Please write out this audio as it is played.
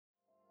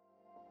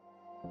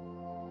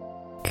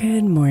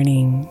Good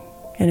morning,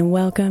 and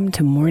welcome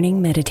to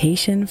Morning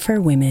Meditation for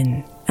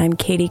Women. I'm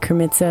Katie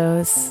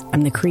Kremitzos.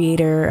 I'm the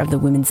creator of the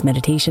Women's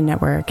Meditation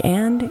Network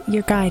and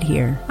your guide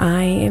here.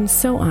 I am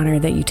so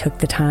honored that you took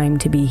the time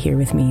to be here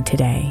with me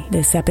today.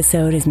 This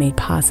episode is made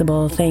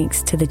possible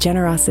thanks to the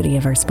generosity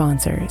of our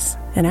sponsors.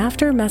 And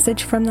after a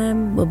message from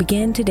them, we'll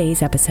begin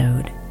today's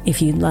episode.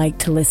 If you'd like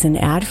to listen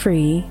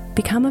ad-free,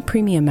 become a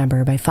premium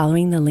member by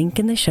following the link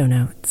in the show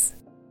notes.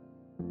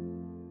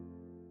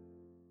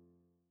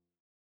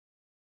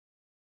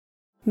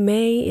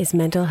 May is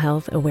Mental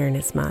Health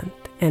Awareness Month,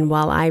 and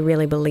while I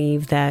really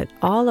believe that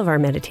all of our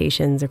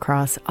meditations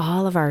across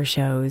all of our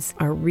shows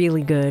are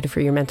really good for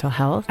your mental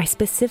health, I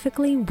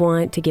specifically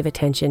want to give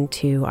attention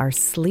to our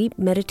Sleep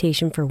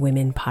Meditation for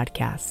Women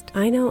podcast.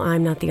 I know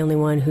I'm not the only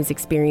one who's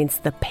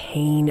experienced the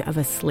pain of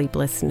a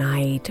sleepless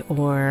night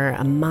or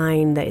a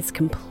mind that is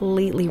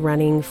completely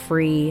running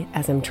free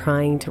as I'm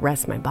trying to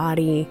rest my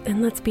body.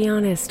 And let's be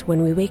honest,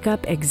 when we wake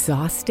up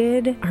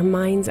exhausted, our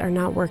minds are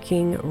not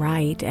working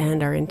right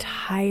and our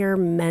entire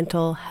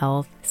mental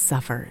health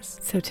suffers.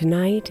 So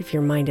tonight, if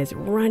your mind is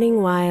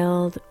running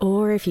wild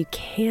or if you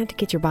can't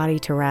get your body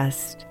to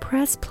rest,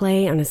 press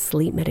play on a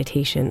sleep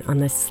meditation on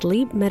the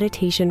Sleep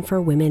Meditation for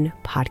Women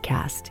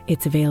podcast.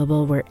 It's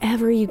available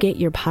wherever you get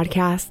your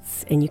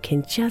podcasts, and you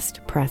can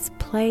just press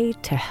play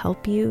to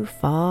help you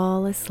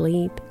fall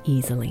asleep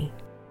easily.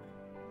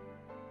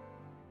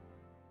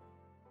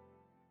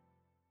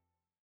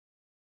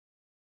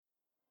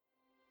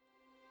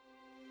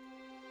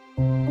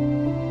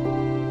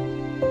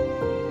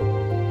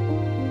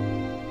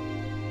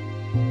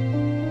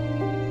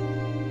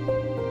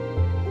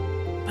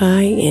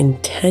 By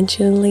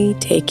intentionally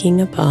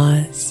taking a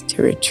pause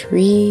to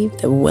retrieve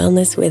the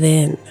wellness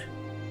within,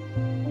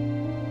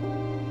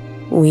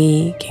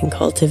 we can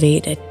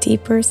cultivate a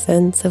deeper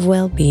sense of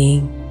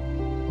well-being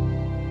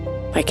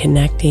by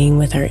connecting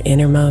with our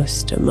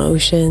innermost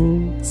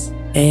emotions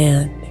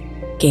and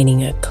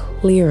gaining a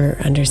clearer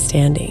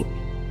understanding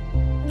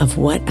of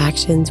what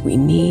actions we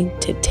need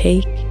to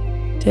take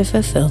to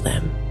fulfill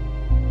them.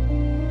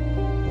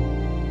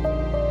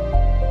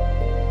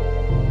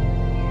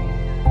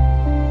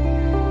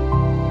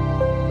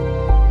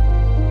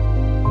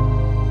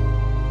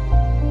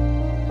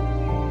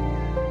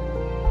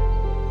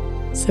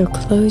 So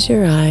close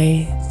your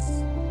eyes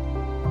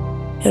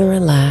and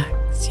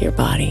relax your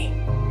body.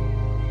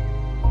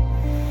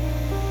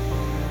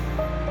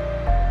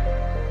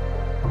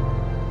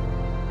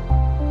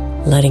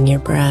 Letting your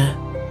breath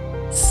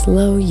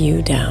slow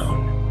you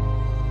down.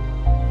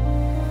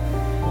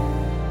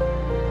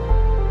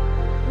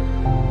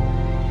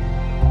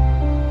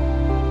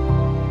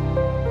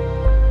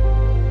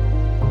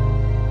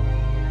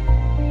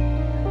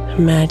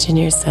 Imagine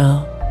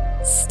yourself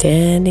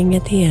standing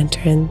at the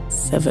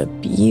entrance of a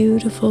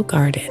beautiful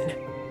garden.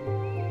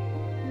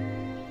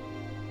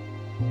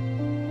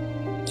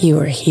 You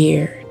are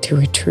here to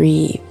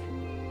retrieve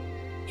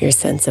your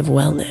sense of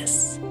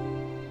wellness.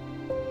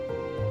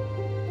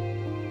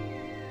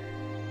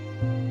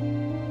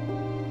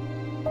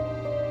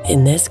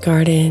 In this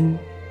garden,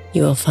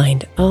 you will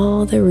find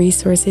all the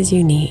resources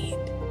you need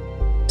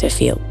to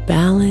feel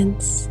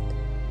balanced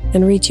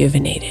and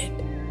rejuvenated.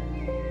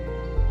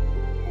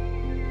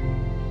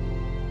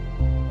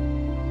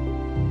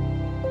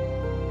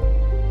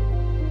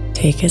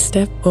 Take a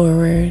step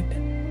forward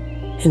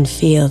and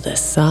feel the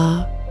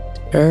soft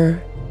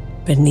earth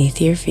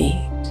beneath your feet.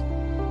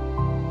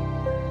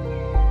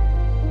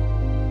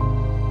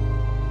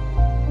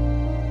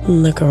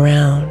 Look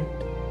around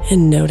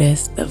and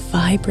notice the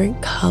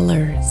vibrant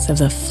colors of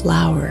the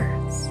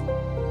flowers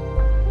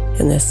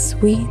and the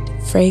sweet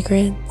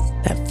fragrance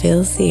that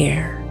fills the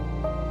air.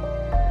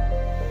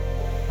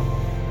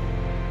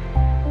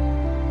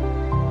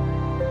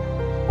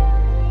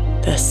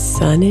 The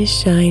sun is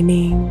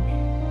shining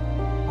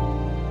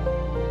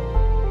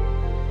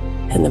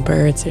and the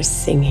birds are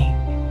singing,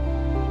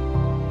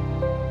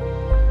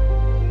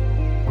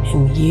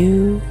 and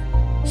you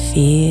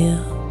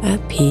feel at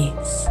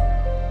peace.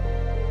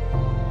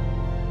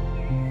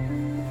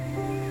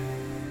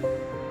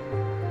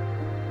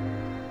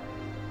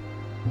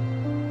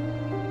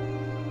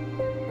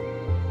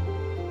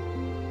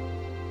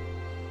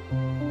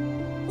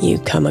 You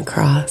come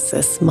across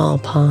a small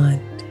pond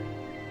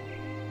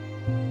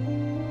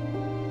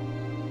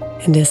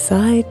and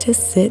decide to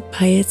sit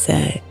by its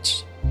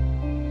edge.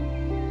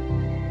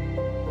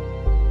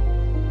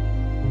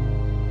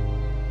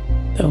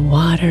 The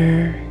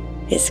water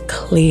is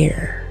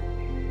clear,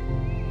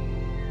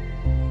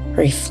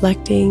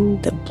 reflecting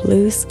the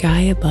blue sky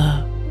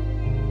above.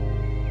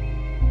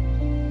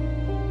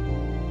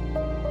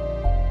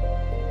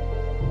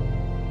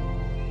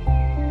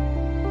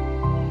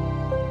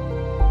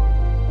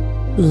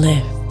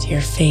 Lift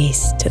your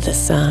face to the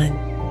sun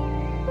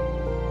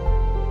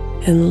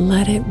and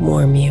let it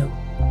warm you.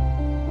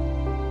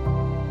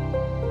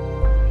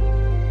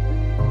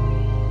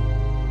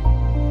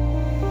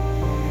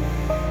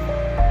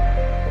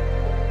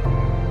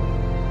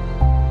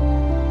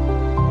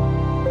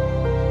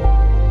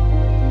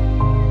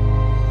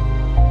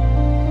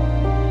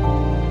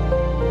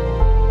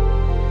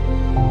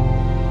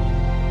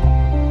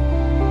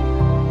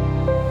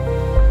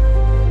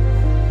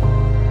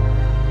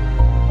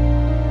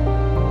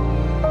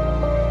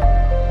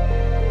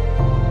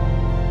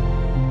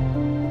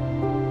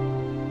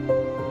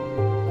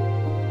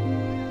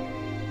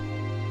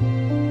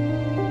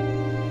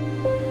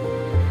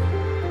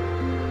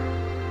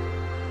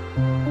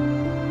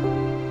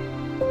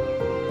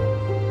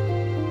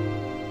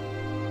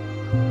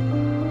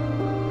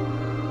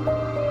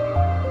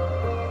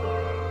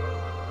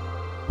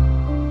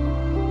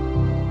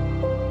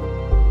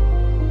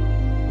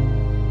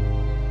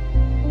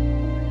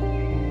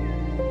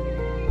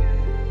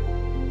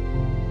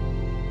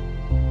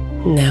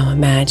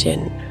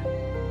 Imagine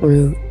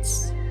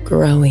roots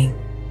growing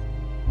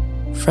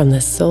from the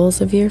soles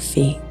of your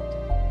feet,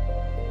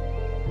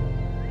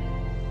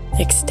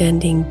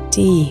 extending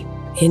deep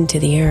into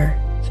the earth.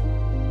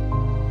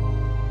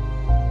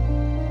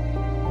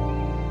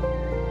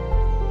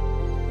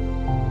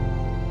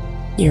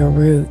 Your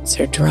roots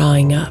are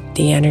drawing up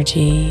the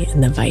energy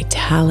and the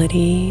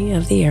vitality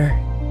of the earth,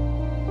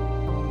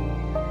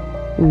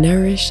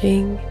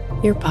 nourishing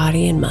your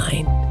body and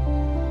mind.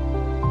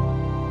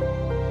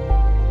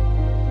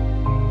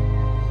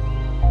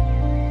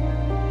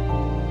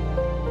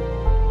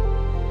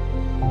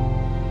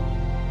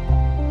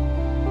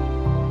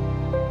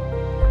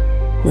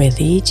 With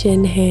each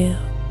inhale,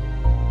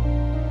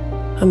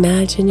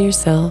 imagine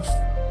yourself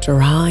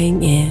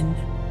drawing in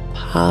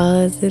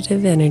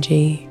positive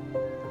energy.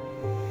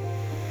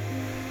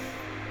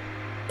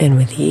 And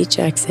with each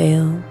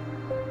exhale,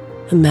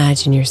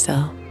 imagine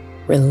yourself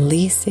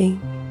releasing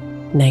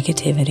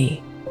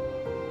negativity.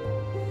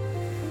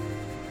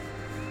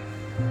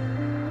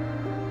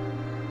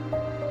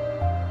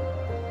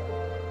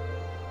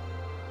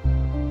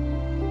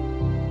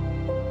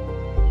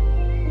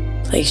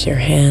 Place your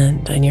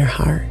hand on your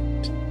heart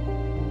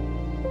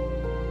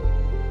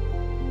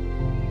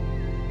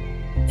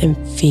and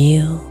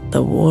feel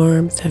the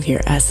warmth of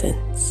your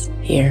essence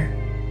here.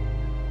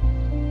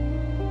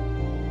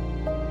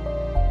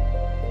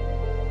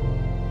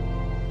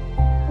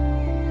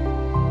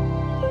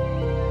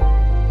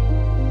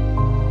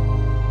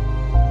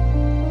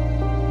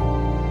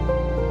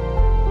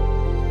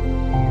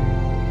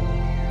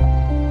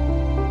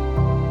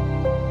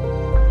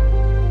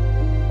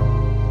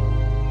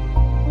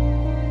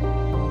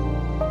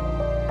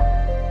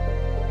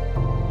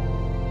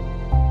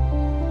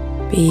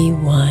 Be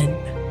one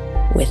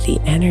with the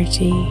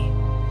energy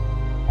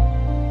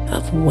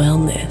of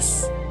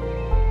wellness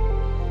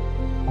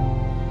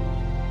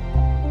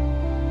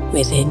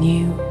within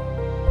you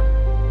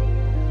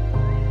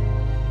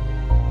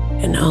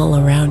and all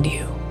around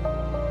you.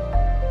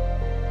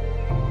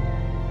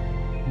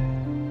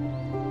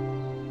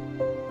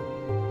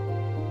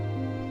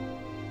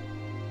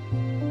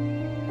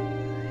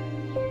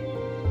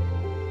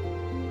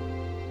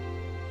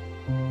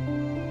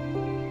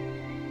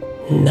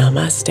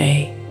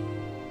 Namaste,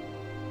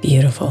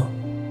 beautiful.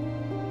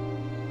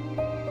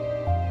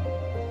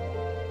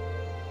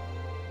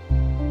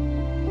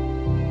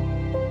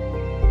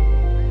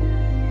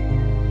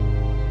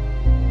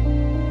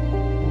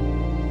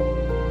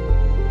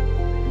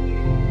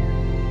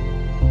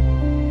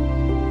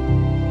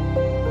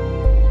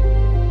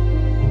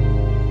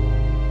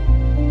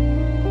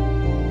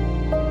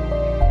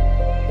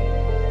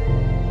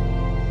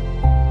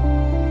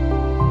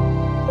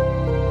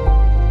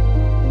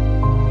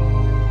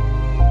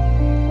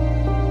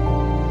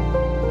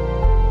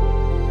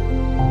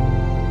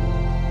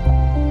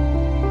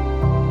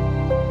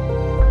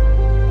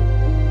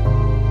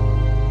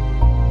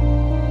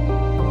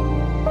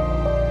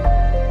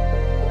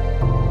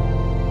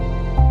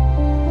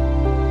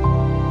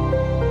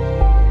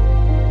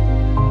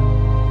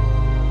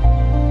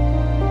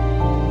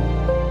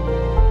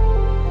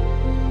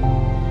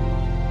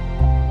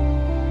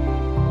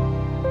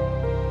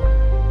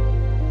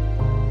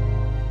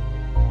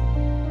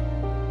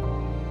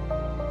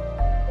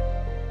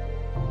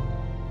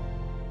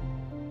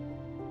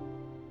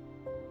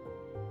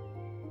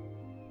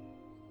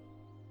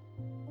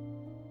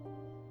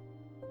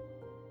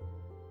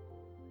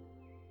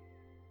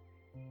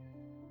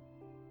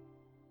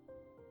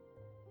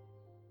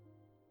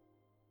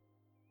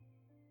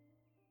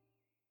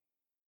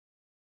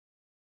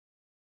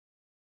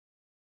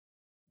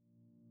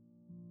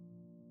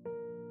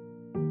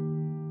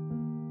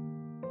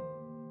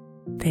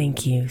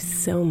 Thank you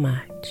so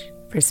much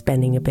for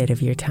spending a bit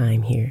of your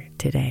time here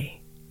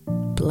today.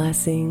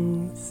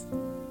 Blessings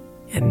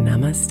and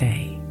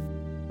namaste.